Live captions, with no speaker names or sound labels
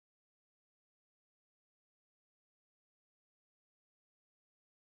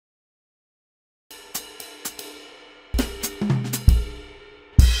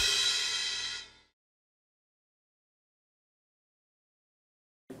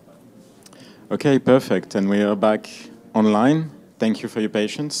Okay, perfect. And we are back online. Thank you for your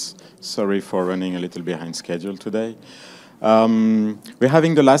patience. Sorry for running a little behind schedule today. We're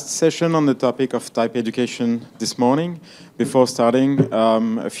having the last session on the topic of type education this morning. Before starting,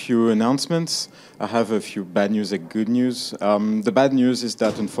 a few announcements. I have a few bad news and good news. The bad news is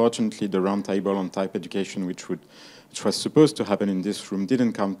that unfortunately the roundtable on type education, which was supposed to happen in this room,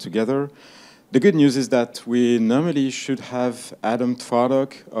 didn't come together. The good news is that we normally should have Adam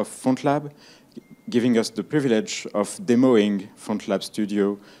Twardock of FontLab giving us the privilege of demoing FontLab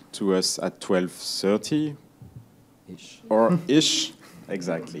Studio to us at 12:30. Or ish,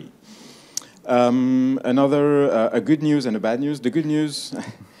 exactly. A good news and a bad news. The good news,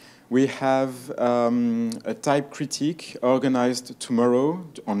 we have a type critique organized tomorrow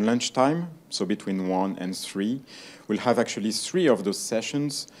on lunchtime, so between 1 and 3. We'll have actually 3 of those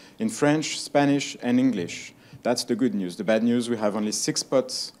sessions in French, Spanish, and English. That's the good news. The bad news, we have only 6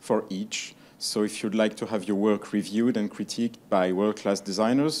 spots for each. So if you'd like to have your work reviewed and critiqued by world-class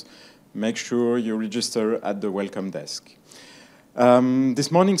designers, make sure you register at the welcome desk.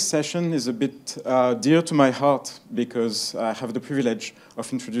 This morning's session is a bit dear to my heart because I have the privilege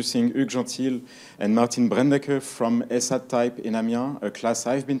of introducing Hugues Gentil and Martin Brendeke from EsadType in Amiens, a class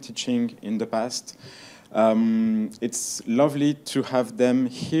I've been teaching in the past. It's lovely to have them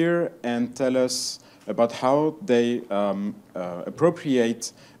here and tell us about how they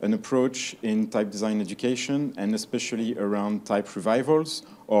appropriate an approach in type design education, and especially around type revivals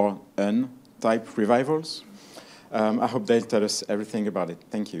or un-type revivals. I hope they'll tell us everything about it.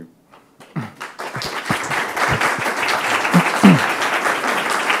 Thank you.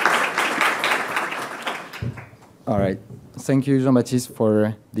 All right. Thank you, Jean-Baptiste,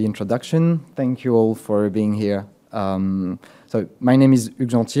 for the introduction. Thank you all for being here. So my name is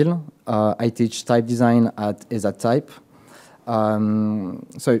Hugues Gentil. I teach type design at EsadType.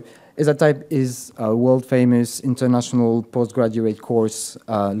 So EsadType is a world-famous international postgraduate course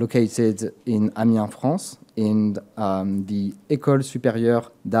located in Amiens, France, in the École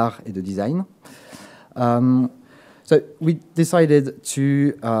supérieure d'art et de design. So we decided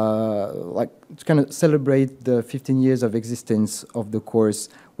to kind of celebrate the 15 years of existence of the course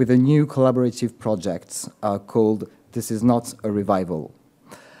with a new collaborative project called This Is Not a Revival.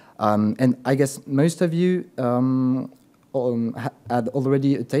 And I guess most of you had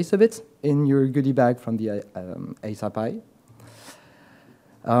already a taste of it in your goodie bag from the ATypI.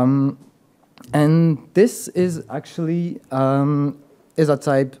 And this is actually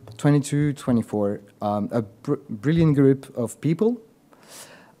EsadType 2224, a brilliant group of people.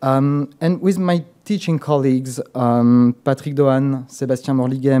 And with my teaching colleagues, Patrick Dohan, Sébastien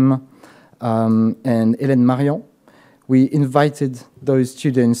Morlighem, and Hélène Marion, we invited those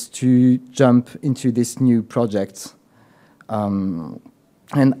students to jump into this new project. And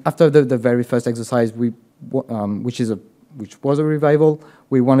after the very first exercise, which was a revival,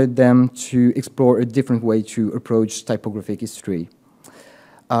 we wanted them to explore a different way to approach typographic history.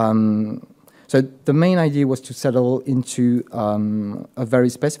 So the main idea was to settle into a very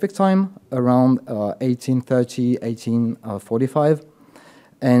specific time, around 1830, 1845,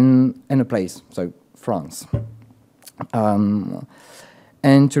 and a place, so France.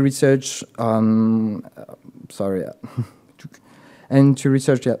 And to research,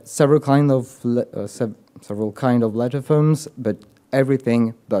 several kind of letterforms, but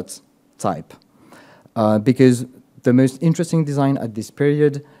everything but type, because the most interesting design at this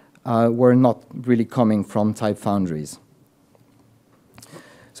period were not really coming from type foundries.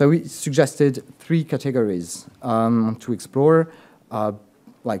 So we suggested 3 categories to explore,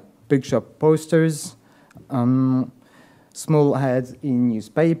 like bookshop posters, small ads in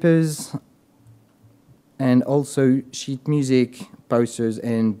newspapers, and also sheet music, posters,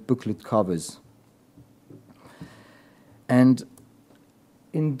 and booklet covers. And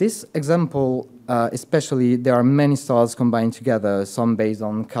in this example, especially, there are many styles combined together, some based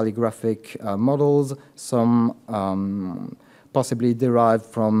on calligraphic models, some possibly derived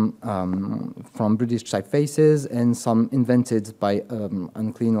from British typefaces, and some invented by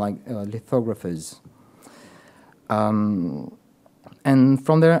unclean lithographers. And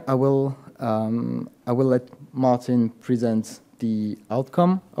from there, I will let Martin present the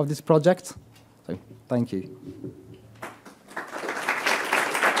outcome of this project. So, thank you.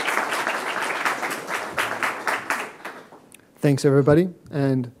 Thanks, everybody,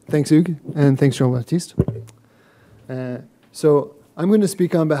 and thanks, Hugues, and thanks, Jean-Baptiste. So I'm going to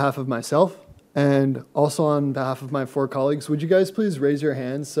speak on behalf of myself and also on behalf of my 4 colleagues. Would you guys please raise your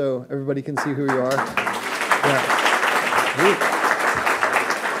hands so everybody can see who you are? Yeah.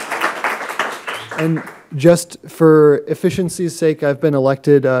 And just for efficiency's sake, I've been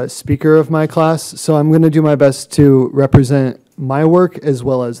elected speaker of my class, so I'm going to do my best to represent my work as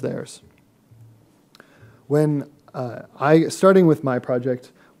well as theirs. When starting with my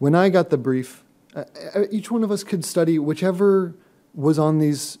project, when I got the brief, each one of us could study whichever was on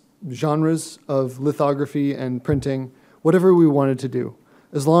these genres of lithography and printing, whatever we wanted to do,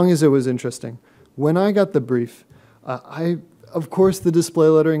 as long as it was interesting. When I got the brief, of course the display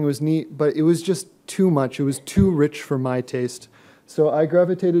lettering was neat, but it was just too much. It was too rich for my taste. So I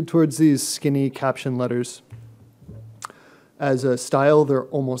gravitated towards these skinny caption letters. As a style, they're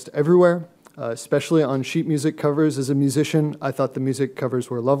almost everywhere, especially on sheet music covers. As a musician, I thought the music covers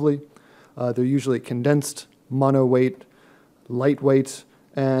were lovely. They're usually condensed, mono-weight, lightweight,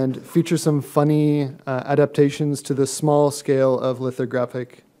 and feature some funny adaptations to the small scale of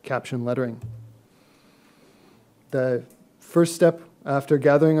lithographic caption lettering. The first step after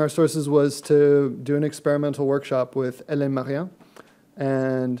gathering our sources was to do an experimental workshop with Hélène Marien.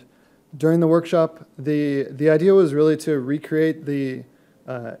 And during the workshop, the idea was really to recreate the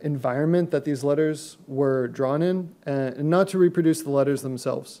environment that these letters were drawn in, and not to reproduce the letters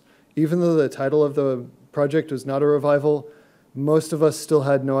themselves. Even though the title of the project was not a revival, most of us still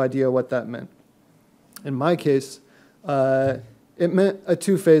had no idea what that meant. In my case, it meant a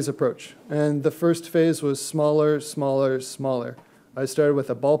two-phase approach. And the first phase was smaller, smaller, smaller. I started with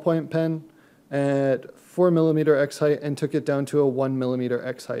a ballpoint pen at 4mm X height and took it down to a 1mm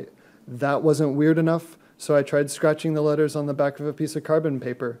X height. That wasn't weird enough, so I tried scratching the letters on the back of a piece of carbon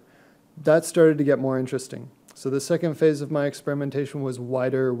paper. That started to get more interesting. So the second phase of my experimentation was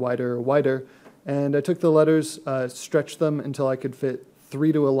wider, wider, wider, and I took the letters, stretched them until I could fit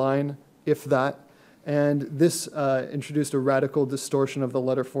 3 to a line, if that, and this introduced a radical distortion of the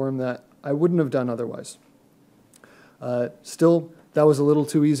letter form that I wouldn't have done otherwise. Still, that was a little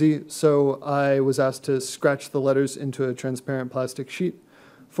too easy, so I was asked to scratch the letters into a transparent plastic sheet,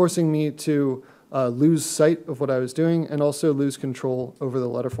 forcing me to lose sight of what I was doing and also lose control over the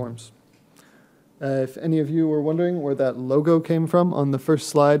letter forms. If any of you were wondering where that logo came from on the first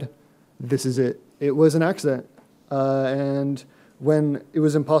slide, this is it. It was an accident. And when it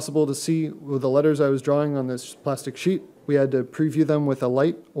was impossible to see the letters I was drawing on this plastic sheet, we had to preview them with a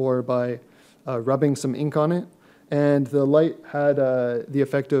light or by rubbing some ink on it. And the light had the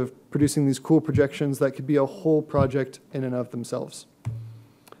effect of producing these cool projections that could be a whole project in and of themselves.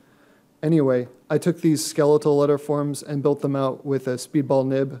 Anyway, I took these skeletal letter forms and built them out with a speedball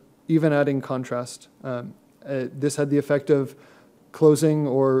nib, even adding contrast. This had the effect of closing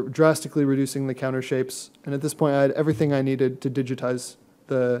or drastically reducing the counter shapes. And at this point, I had everything I needed to digitize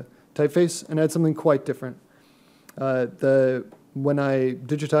the typeface and add something quite different. When I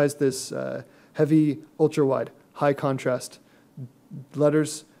digitized this heavy, ultra-wide, high contrast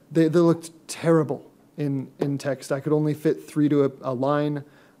letters, they looked terrible in text. I could only fit 3 to a line.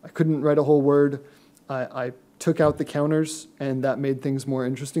 I couldn't write a whole word. I took out the counters, and that made things more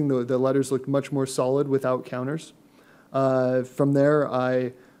interesting. The letters looked much more solid without counters. From there,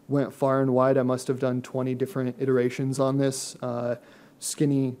 I went far and wide. I must have done 20 different iterations on this.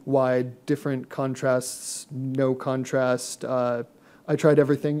 Skinny, wide, different contrasts, no contrast. I tried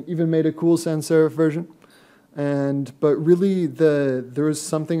everything, even made a cool sans serif version. But really, there was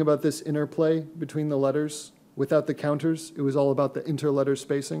something about this interplay between the letters. Without the counters, it was all about the interletter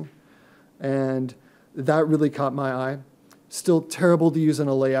spacing. And that really caught my eye. Still terrible to use in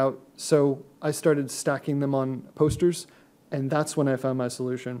a layout, so I started stacking them on posters, and that's when I found my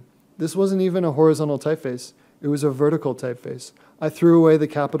solution. This wasn't even a horizontal typeface. It was a vertical typeface. I threw away the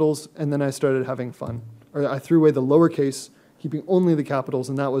capitals, and then I started having fun. Or I threw away the lowercase, keeping only the capitals,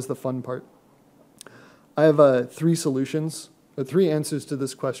 and that was the fun part. I have 3 solutions, or 3 answers to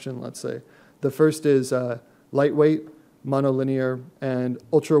this question, let's say. The first is lightweight, monolinear, and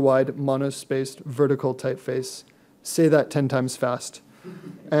ultra-wide monospaced vertical typeface. Say that 10 times fast.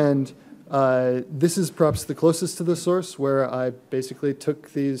 And this is perhaps the closest to the source, where I basically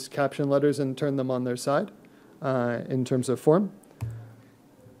took these caption letters and turned them on their side in terms of form.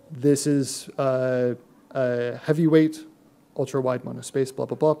 This is a heavyweight, ultra-wide monospace, blah,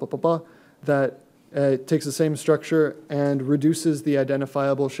 blah, blah, blah, blah, blah, that takes the same structure and reduces the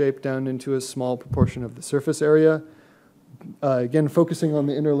identifiable shape down into a small proportion of the surface area. Again, focusing on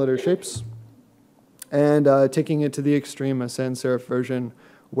the inner letter shapes. And taking it to the extreme, a sans serif version,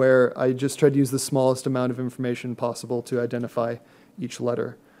 where I just tried to use the smallest amount of information possible to identify each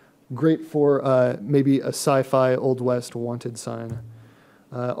letter. Great for maybe a sci-fi Old West wanted sign.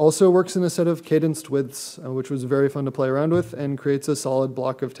 Also works in a set of cadenced widths, which was very fun to play around with, and creates a solid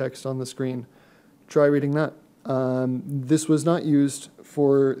block of text on the screen. Try reading that. this was not used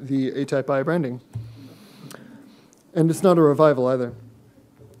for the ATypI branding. And it's not a revival either.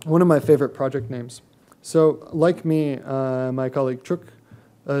 One of my favorite project names. So, like me, my colleague Truk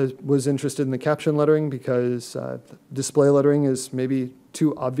was interested in the caption lettering because display lettering is maybe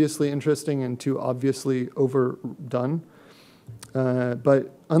too obviously interesting and too obviously overdone.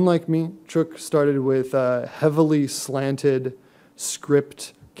 But unlike me, Truk started with heavily slanted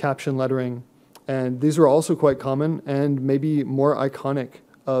script caption lettering, and these were also quite common and maybe more iconic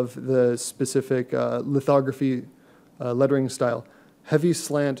of the specific lithography lettering style. Heavy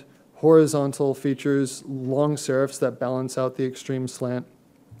slant, horizontal features, long serifs that balance out the extreme slant.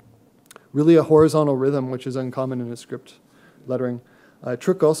 Really a horizontal rhythm, which is uncommon in a script lettering.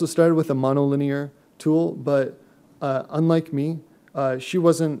 Truk also started with a monolinear tool, but unlike me, she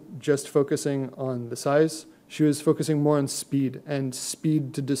wasn't just focusing on the size, she was focusing more on speed, and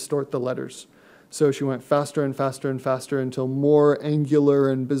speed to distort the letters. So she went faster and faster and faster until more angular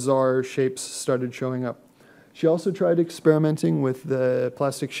and bizarre shapes started showing up. She also tried experimenting with the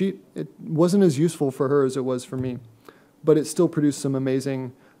plastic sheet. It wasn't as useful for her as it was for me, but it still produced some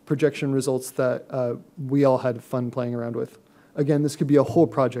amazing projection results that we all had fun playing around with. Again, this could be a whole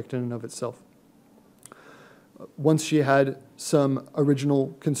project in and of itself. Once she had some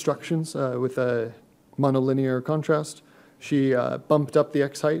original constructions with a monolinear contrast, she bumped up the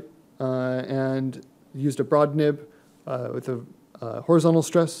X height and used a broad nib with a horizontal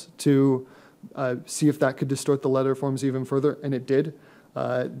stress to see if that could distort the letter forms even further, and it did.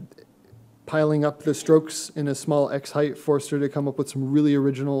 Piling up the strokes in a small X height forced her to come up with some really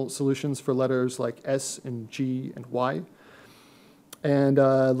original solutions for letters like S and G and Y. And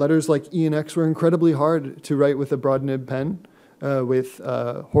letters like E and X were incredibly hard to write with a broad nib pen with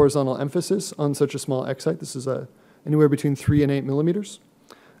horizontal emphasis on such a small X height. This is anywhere between 3 and 8 millimeters.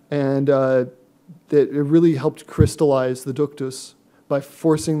 And it really helped crystallize the ductus by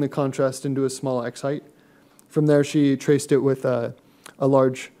forcing the contrast into a small X height. From there, she traced it with a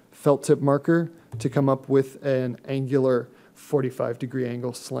large felt tip marker to come up with an angular 45-degree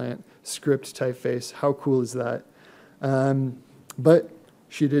angle slant script typeface. How cool is that? But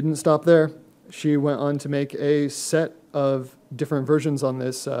she didn't stop there. She went on to make a set of different versions on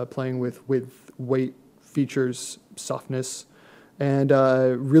this, playing with width, weight, features, softness, and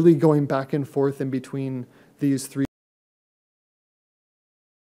really going back and forth in between these three